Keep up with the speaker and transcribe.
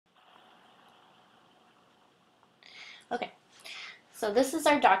Okay, so this is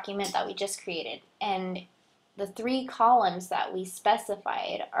our document that we just created, and the 3 columns that we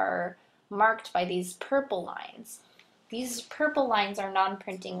specified are marked by these purple lines. These purple lines are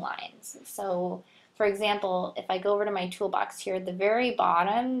non-printing lines. So, for example, if I go over to my toolbox here, at the very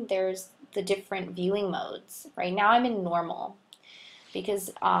bottom, there's the different viewing modes. Right now I'm in normal,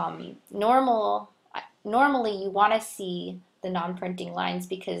 because normally you want to see the non-printing lines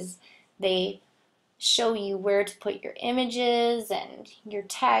because they show you where to put your images and your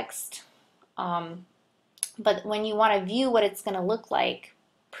text. But when you want to view what it's going to look like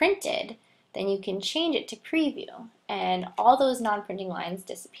printed, then you can change it to preview, and all those non-printing lines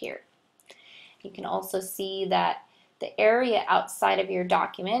disappear. You can also see that the area outside of your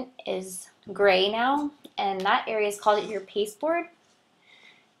document is gray now, and that area is called your pasteboard.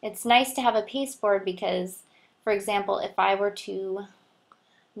 It's nice to have a pasteboard because, for example, if I were to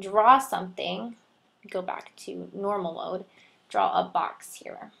draw something, go back to normal mode, draw a box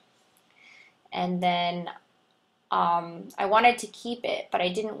here, and then I wanted to keep it, but I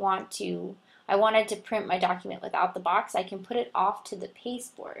didn't want to. I wanted to print my document without the box. I can put it off to the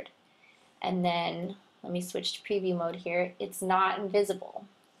pasteboard, and then let me switch to preview mode here. It's not invisible.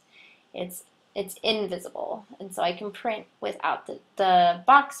 It's invisible, and so I can print without the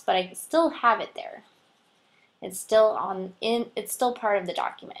box, but I still have it there. It's still it's still part of the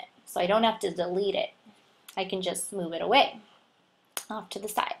document, so I don't have to delete it. I can just move it away off to the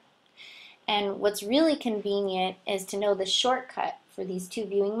side. And what's really convenient is to know the shortcut for these 2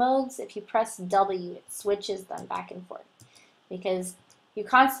 viewing modes. If you press W, it switches them back and forth, because you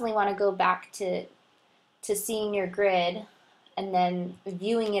constantly want to go back to seeing your grid and then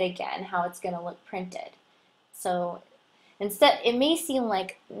viewing it again, how it's going to look printed. So instead, it may seem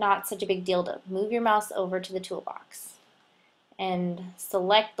like not such a big deal to move your mouse over to the toolbox and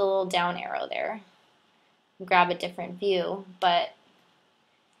select the little down arrow there, grab a different view, but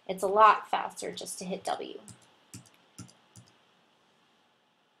it's a lot faster just to hit W.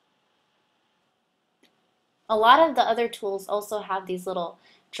 A lot of the other tools also have these little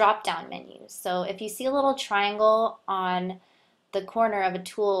drop-down menus. So if you see a little triangle on the corner of a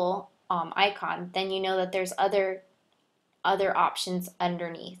tool icon, then you know that there's other options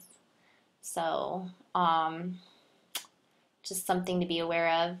underneath. So just something to be aware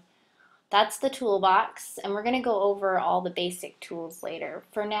of. That's the toolbox, and we're going to go over all the basic tools later.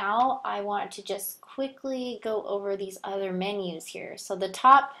 For now, I want to just quickly go over these other menus here. So the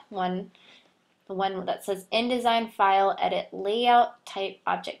top one, the one that says InDesign, File, Edit, Layout, Type,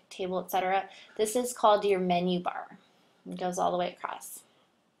 Object, Table, etc. This is called your menu bar. It goes all the way across.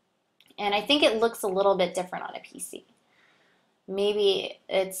 And I think it looks a little bit different on a PC. Maybe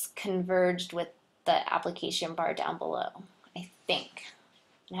it's converged with the application bar down below, I think.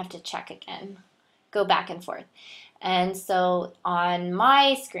 I have to check again, go back and forth. And so on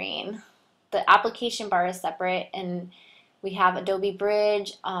my screen, the application bar is separate, and we have Adobe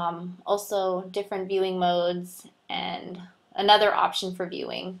Bridge, also different viewing modes, and another option for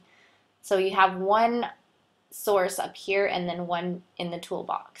viewing. So you have one source up here and then one in the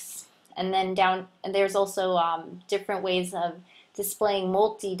toolbox. And then down, and there's also different ways of displaying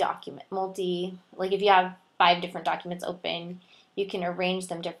like if you have 5 different documents open, you can arrange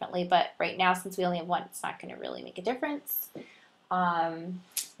them differently, but right now, since we only have one, it's not going to really make a difference.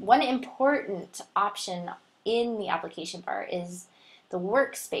 One important option in the application bar is the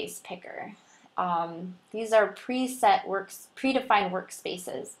workspace picker. These are predefined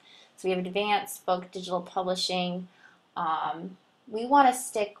workspaces. So we have advanced, book, digital publishing. We want to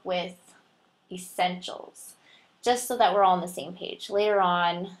stick with essentials, just so that we're all on the same page. Later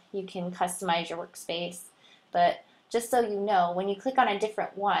on, you can customize your workspace, but just so you know, when you click on a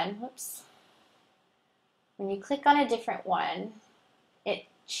different one, when you click on a different one, it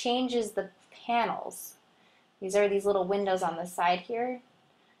changes the panels. These are these little windows on the side here.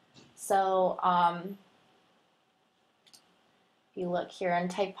 So if you look here on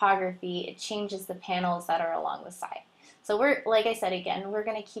typography, it changes the panels that are along the side. So like I said again, we're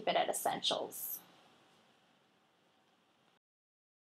going to keep it at essentials.